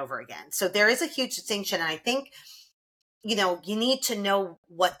and over and over again. So there is a huge distinction. And I think, you need to know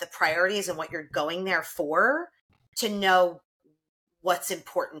what the priority is and what you're going there for to know what's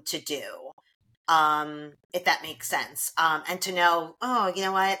important to do. If that makes sense. And to know, oh, you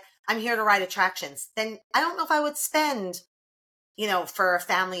know what? I'm here to ride attractions. Then I don't know if I would spend, for a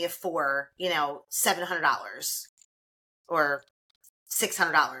family of four, $700 or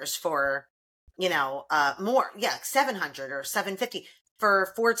 $600 for, more. Yeah, 700 or 750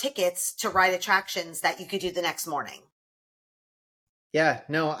 for 4 tickets to ride attractions that you could do the next morning. Yeah,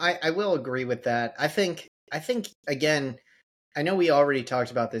 no, I will agree with that. I think again, I know we already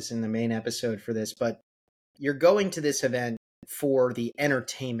talked about this in the main episode for this, but you're going to this event for the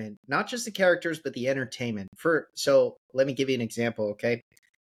entertainment, not just the characters, but the entertainment. So let me give you an example, okay?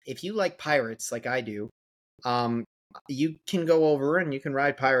 If you like pirates like I do, you can go over and you can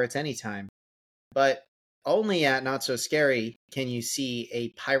ride pirates anytime. But only at Not So Scary can you see a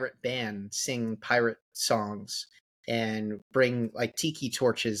pirate band sing pirate songs and bring like tiki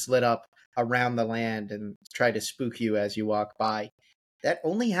torches lit up around the land and try to spook you as you walk by. That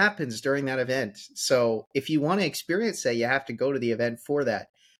only happens during that event. So if you want to experience that, you have to go to the event for that.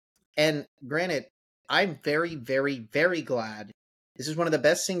 And granted, I'm very, very, very glad. This is one of the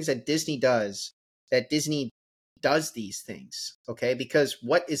best things that Disney does, that Disney does these things, okay? Because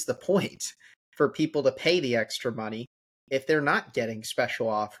what is the point for people to pay the extra money if they're not getting special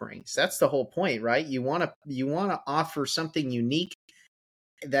offerings? That's the whole point, right? You want to offer something unique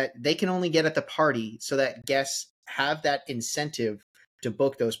that they can only get at the party so that guests have that incentive to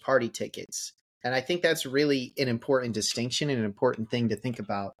book those party tickets. And I think that's really an important distinction and an important thing to think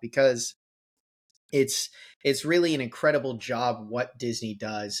about, because it's really an incredible job what Disney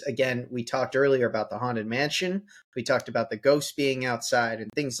does. Again, we talked earlier about the Haunted Mansion. We talked about the ghosts being outside and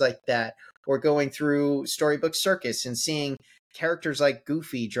things like that. Or going through Storybook Circus and seeing characters like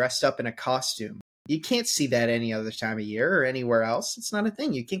Goofy dressed up in a costume. You can't see that any other time of year or anywhere else. It's not a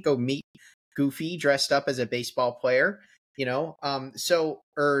thing. You can't go meet Goofy dressed up as a baseball player,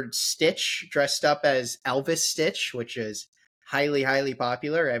 or Stitch dressed up as Elvis Stitch, which is highly, highly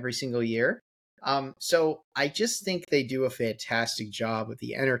popular every single year. So I just think they do a fantastic job with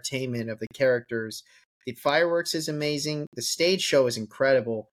the entertainment of the characters. The fireworks is amazing. The stage show is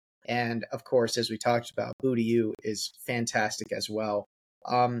incredible. And of course, as we talked about, Booty You is fantastic as well.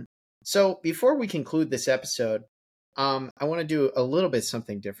 Um, so before we conclude this episode, I want to do a little bit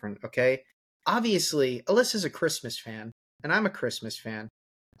something different, okay? Obviously, Alyssa's a Christmas fan, and I'm a Christmas fan.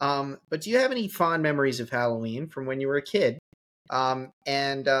 But do you have any fond memories of Halloween from when you were a kid?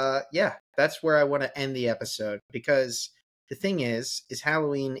 Yeah, that's where I want to end the episode because the thing is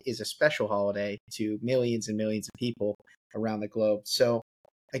Halloween is a special holiday to millions and millions of people around the globe. So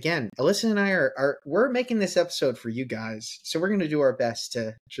again, Alyssa and I are we're making this episode for you guys. So we're going to do our best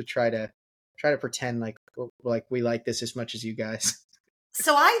to try to pretend like we like this as much as you guys.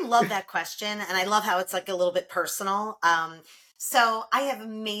 So I love that question, and I love how it's like a little bit personal. So I have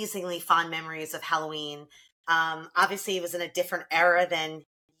amazingly fond memories of Halloween. Obviously, it was in a different era than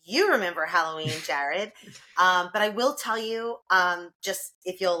you remember Halloween, Jared. But I will tell you, just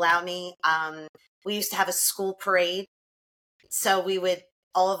if you'll allow me, we used to have a school parade. So we would,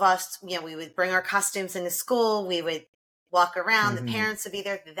 all of us, we would bring our costumes into school. We would walk around. The parents would be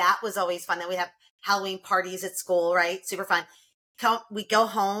there. That was always fun. Then we'd have Halloween parties at school, right? Super fun. We go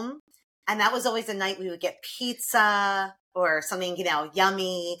home, and that was always a night we would get pizza or something,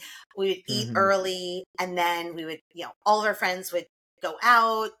 yummy. We would eat early, and then we would, all of our friends would go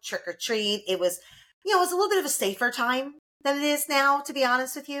out, trick or treat. It was, it was a little bit of a safer time than it is now, to be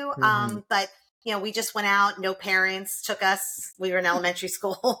honest with you. But we just went out. No parents took us. We were in elementary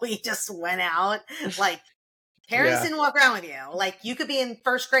school. We just went out. Like, parents didn't walk around with you. Like, you could be in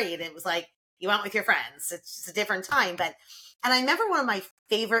first grade. It was like you went with your friends. It's just a different time. And I remember one of my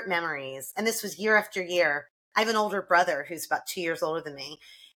favorite memories, and this was year after year. I have an older brother who's about 2 years older than me.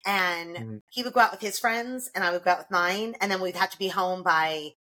 And he would go out with his friends, and I would go out with mine. And then we'd have to be home by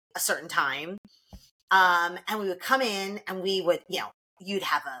a certain time. And we would come in, and we would, you'd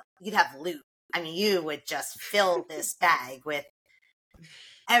have loot. I mean, you would just fill this bag with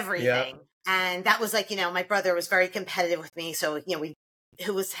everything. Yep. And that was like, my brother was very competitive with me. So,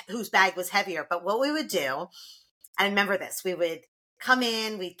 whose bag was heavier. But what we would do, I remember this, we would come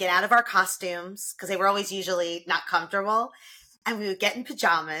in, we'd get out of our costumes because they were always usually not comfortable. And we would get in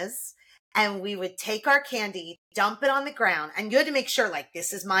pajamas and we would take our candy, dump it on the ground. And you had to make sure, like,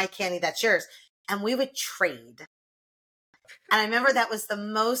 this is my candy, that's yours. And we would trade. And I remember that was the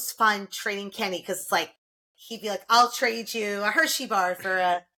most fun, trading candy, because it's like, he'd be like, I'll trade you a Hershey bar for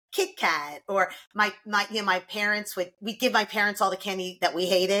a Kit Kat. Or my parents we'd give my parents all the candy that we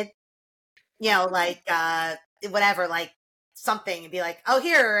hated, like, whatever, like something, and be like, oh,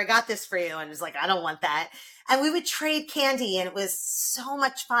 here, I got this for you. And it was like, I don't want that. And we would trade candy, and it was so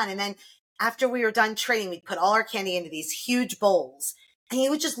much fun. And then after we were done trading, we'd put all our candy into these huge bowls, and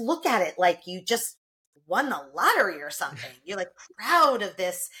you would just look at it like you just won the lottery or something. You're like proud of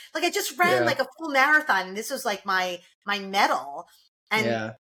this. Like, I just ran like a full marathon, and this was like my medal.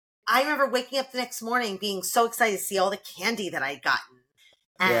 And I remember waking up the next morning being so excited to see all the candy that I'd gotten.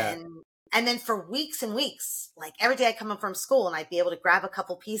 And then for weeks and weeks, like every day I'd come home from school and I'd be able to grab a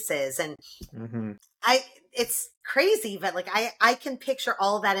couple pieces. And it's crazy, but like I can picture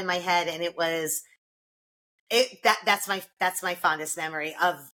all of that in my head. And that's my fondest memory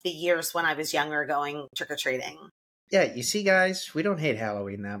of the years when I was younger going trick-or-treating. Yeah, you see, guys, we don't hate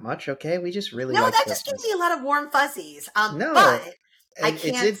Halloween that much, okay? We just really like that Christmas. Just gives me a lot of warm fuzzies. No, but I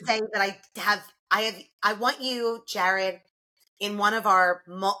can't say that I want you, Jared, in one of our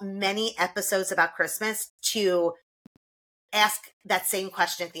many episodes about Christmas, to ask that same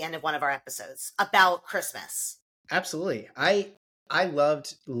question at the end of one of our episodes about Christmas. Absolutely. I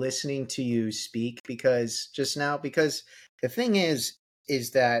loved listening to you speak because the thing is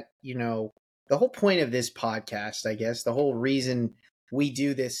that, the whole point of this podcast, I guess, the whole reason we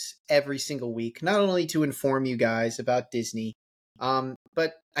do this every single week, not only to inform you guys about Disney,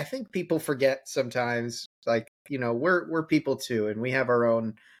 but I think people forget sometimes, like, we're people too, and we have our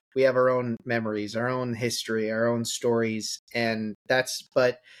own memories, our own history, our own stories, and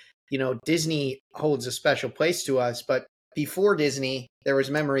Disney holds a special place to us, but before Disney, there was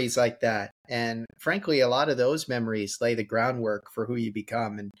memories like that. And frankly, a lot of those memories lay the groundwork for who you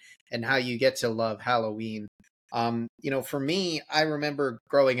become and how you get to love Halloween. For me, I remember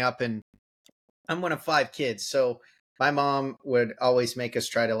growing up, and I'm one of 5 kids, so my mom would always make us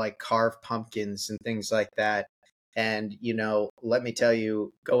try to like carve pumpkins and things like that. And, let me tell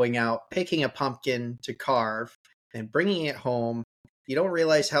you, going out, picking a pumpkin to carve and bringing it home, you don't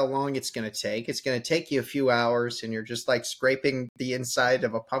realize how long it's going to take. It's going to take you a few hours, and you're just like scraping the inside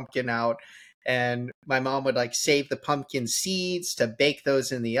of a pumpkin out. And my mom would like save the pumpkin seeds to bake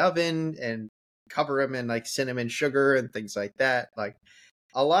those in the oven and cover them in like cinnamon sugar and things like that. Like,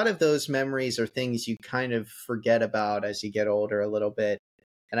 a lot of those memories are things you kind of forget about as you get older a little bit.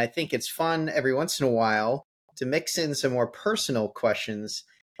 And I think it's fun every once in a while to mix in some more personal questions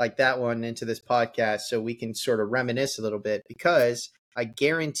like that one into this podcast so we can sort of reminisce a little bit, because I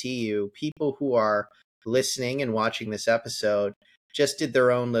guarantee you people who are listening and watching this episode just did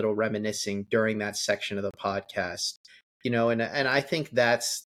their own little reminiscing during that section of the podcast. And I think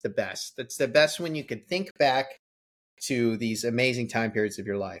that's the best. That's the best when you can think back to these amazing time periods of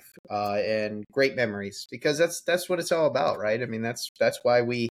your life, and great memories, because that's what it's all about, right? I mean, that's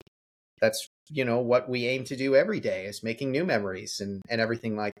why that's what we aim to do every day, is making new memories and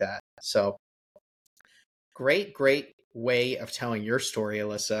everything like that. So great way of telling your story,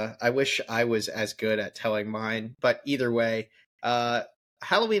 Alyssa. I wish I was as good at telling mine, but either way, uh,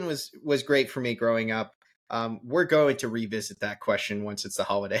 Halloween was great for me growing up. We're going to revisit that question once it's the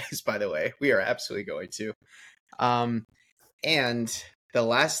holidays. By the way, we are absolutely going to. Um, and the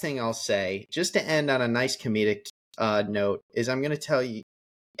last thing I'll say, just to end on a nice comedic note, is I'm going to tell you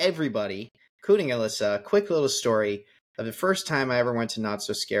everybody, including Alyssa, a quick little story of the first time I ever went to Not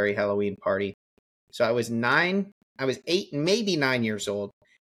So Scary Halloween party. So I was 8, maybe 9 years old.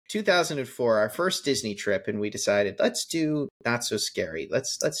 2004, our first Disney trip, and we decided, let's do Not So Scary.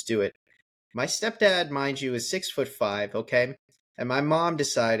 Let's do it. My stepdad, mind you, is 6'5", okay? And my mom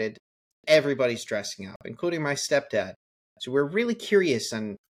decided everybody's dressing up, including my stepdad. So we're really curious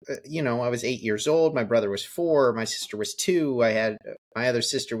on, I was 8 years old. My brother was 4. My sister was 2. My other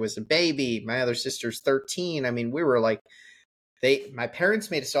sister was a baby. My other sister's 13. I mean, we were like, my parents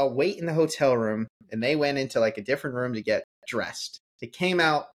made us all wait in the hotel room, and they went into like a different room to get dressed. They came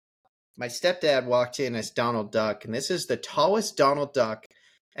out. My stepdad walked in as Donald Duck, and this is the tallest Donald Duck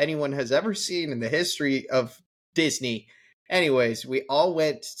anyone has ever seen in the history of Disney. Anyways, we all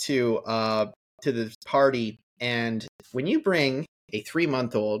went to the party, and when you bring a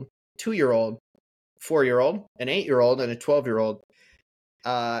 3-month-old, 2-year-old, 4-year-old, an 8-year-old, and a 12-year-old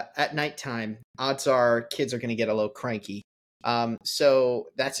at nighttime, odds are kids are going to get a little cranky. So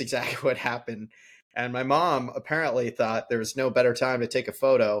that's exactly what happened. And my mom apparently thought there was no better time to take a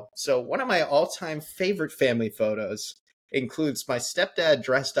photo. So one of my all-time favorite family photos includes my stepdad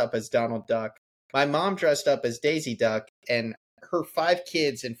dressed up as Donald Duck, my mom dressed up as Daisy Duck, and her 5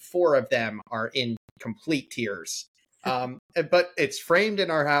 kids, and 4 of them are in complete tears. But it's framed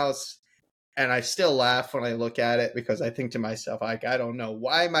in our house, and I still laugh when I look at it, because I think to myself, like, I don't know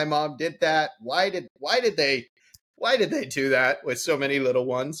why my mom did that. Why did they do that with so many little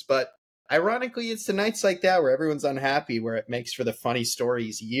ones? But ironically, it's the nights like that where everyone's unhappy, where it makes for the funny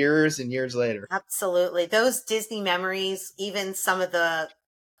stories years and years later. Absolutely. Those Disney memories, even some of the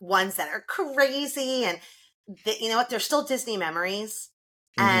ones that are crazy, and you know what? They're still Disney memories.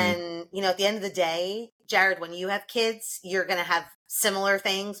 Mm-hmm. And, at the end of the day, Jared, when you have kids, you're going to have similar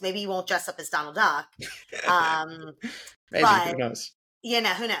things. Maybe you won't dress up as Donald Duck. Maybe, But who knows?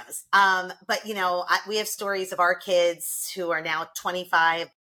 who knows? But we have stories of our kids who are now 25,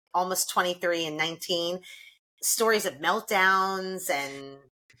 almost 23 and 19, stories of meltdowns and,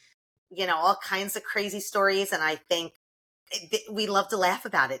 all kinds of crazy stories. And I think we love to laugh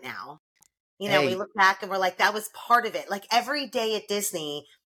about it now. We Hey, look back and we're like, that was part of it. Like every day at Disney,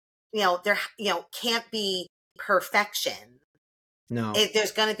 there, can't be perfection. no.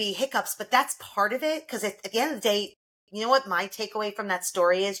 There's going to be hiccups, but that's part of it. Because at the end of the day, you know what my takeaway from that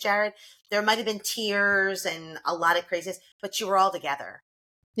story is, Jared? There might have been tears and a lot of craziness, but you were all together.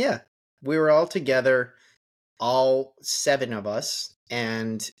 Yeah, we were all together, all 7 of us,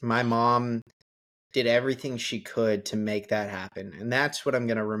 and my mom did everything she could to make that happen. And that's what I'm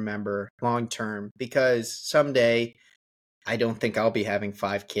going to remember long term, because someday I don't think I'll be having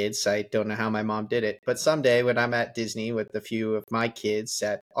 5 kids. I don't know how my mom did it. But someday when I'm at Disney with a few of my kids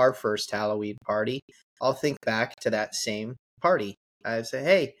at our first Halloween party, I'll think back to that same party. I say,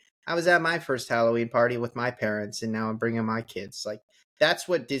 hey, I was at my first Halloween party with my parents, and now I'm bringing my kids. Like, that's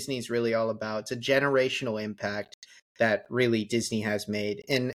what Disney's really all about. It's a generational impact that really Disney has made.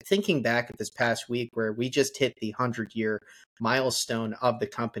 And thinking back at this past week where we just hit the 100-year milestone of the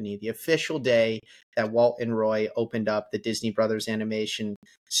company, the official day that Walt and Roy opened up the Disney Brothers Animation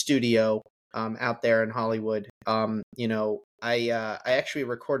Studio out there in Hollywood. I actually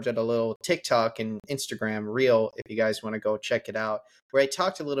recorded a little TikTok and Instagram reel, if you guys want to go check it out, where I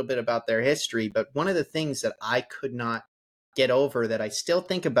talked a little bit about their history. But one of the things that I could not get over, that I still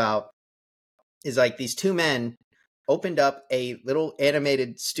think about, is like these 2 men opened up a little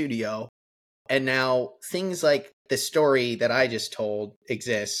animated studio, and now things like the story that I just told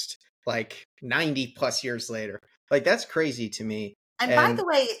exist like 90 plus years later. Like, that's crazy to me. And by And the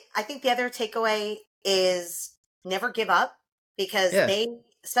way, I think the other takeaway is never give up, because yeah, they,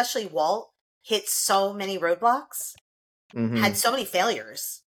 especially Walt, hit so many roadblocks. Mm-hmm. had so many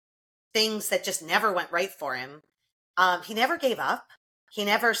failures, things that just never went right for him. He never gave up. He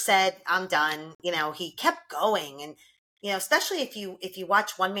never said, I'm done. He kept going. And, especially if you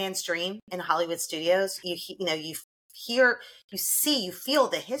watch One Man's Dream in Hollywood studios, you hear, you see, you feel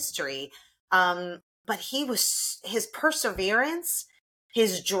the history. But his perseverance,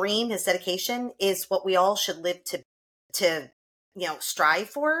 his dream, his dedication is what we all should live to, strive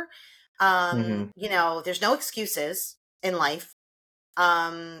for. Mm-hmm. There's no excuses in life.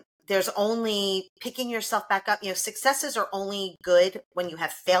 There's only picking yourself back up. Successes are only good when you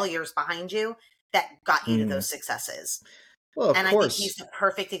have failures behind you that got you to Mm-hmm. those successes. Well, of And I think course. he's the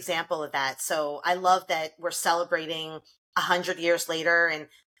perfect example of that. So I love that we're celebrating 100 years later, and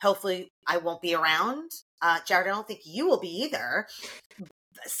hopefully I won't be around. Jared, I don't think you will be either.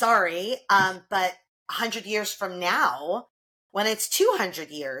 Sorry. But 100 years from now, when it's 200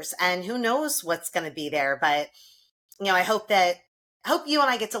 years, and who knows what's going to be there. But, I hope you and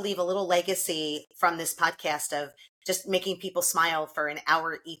I get to leave a little legacy from this podcast of just making people smile for an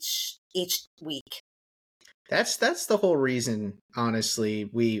hour each week. That's the whole reason, honestly,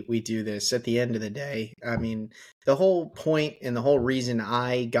 we do this at the end of the day. I mean, the whole point and the whole reason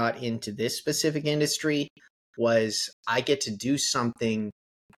I got into this specific industry was I get to do something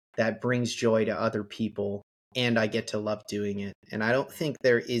that brings joy to other people, and I get to love doing it. And I don't think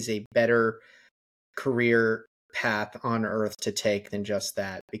there is a better career path on earth to take than just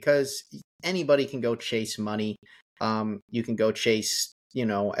that, because anybody can go chase money. You can go chase,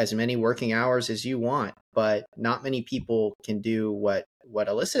 as many working hours as you want, but not many people can do what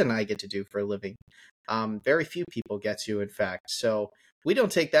Alyssa and I get to do for a living. Very few people get to, in fact. So we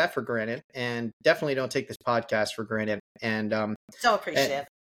don't take that for granted, and definitely don't take this podcast for granted. And So appreciative.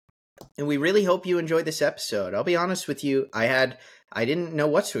 and we really hope you enjoyed this episode. I'll be honest with you, I didn't know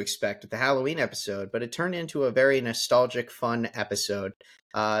what to expect with the Halloween episode, but it turned into a very nostalgic, fun episode.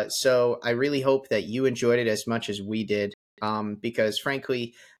 So I really hope that you enjoyed it as much as we did. Because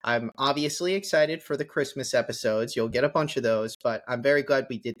frankly, I'm obviously excited for the Christmas episodes. You'll get a bunch of those, but I'm very glad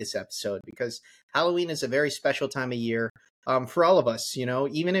we did this episode because Halloween is a very special time of year. For all of us,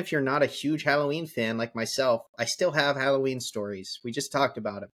 even if you're not a huge Halloween fan like myself, I still have Halloween stories. We just talked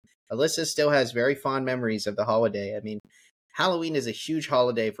about them. Alyssa still has very fond memories of the holiday. I mean, Halloween is a huge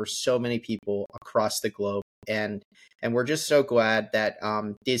holiday for so many people across the globe, and we're just so glad that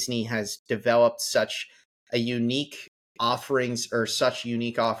Disney has developed such unique offerings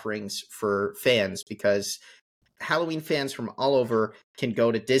for fans, because Halloween fans from all over can go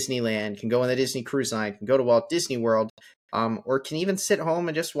to Disneyland, can go on the Disney Cruise Line, can go to Walt Disney World, or can even sit home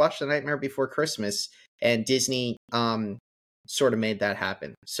and just watch The Nightmare Before Christmas. And Disney sort of made that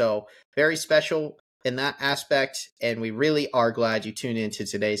happen. So very special in that aspect, and we really are glad you tuned into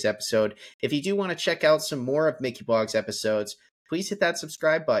today's episode. If you do want to check out some more of Mickey Blog's episodes, please hit that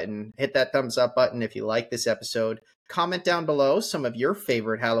subscribe button, hit that thumbs up button if you like this episode. Comment down below some of your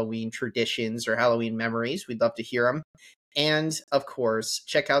favorite Halloween traditions or Halloween memories. We'd love to hear them. And of course,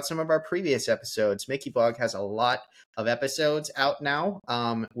 check out some of our previous episodes. Mickey Blog has a lot of episodes out now.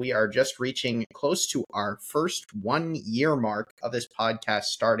 We are just reaching close to our first 1 year mark of this podcast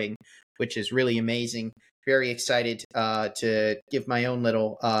starting, which is really amazing. Very excited to give my own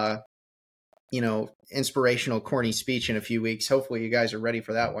little inspirational, corny speech in a few weeks. Hopefully you guys are ready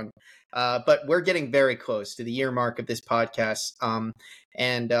for that one. But we're getting very close to the year mark of this podcast.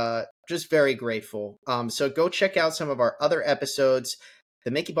 And just very grateful. So go check out some of our other episodes.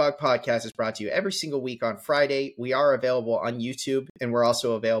 The Mickey Blog podcast is brought to you every single week on Friday. We are available on YouTube, and we're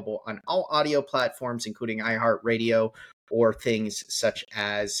also available on all audio platforms, including iHeartRadio, or things such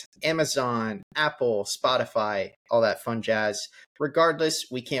as Amazon, Apple, Spotify, all that fun jazz. Regardless,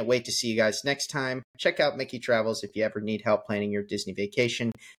 we can't wait to see you guys next time. Check out Mickey Travels if you ever need help planning your Disney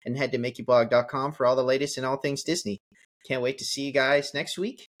vacation, and head to mickeyblog.com for all the latest in all things Disney. Can't wait to see you guys next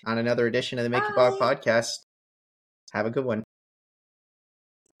week on another edition of the Mickey Blog Bye. podcast. Have a good one.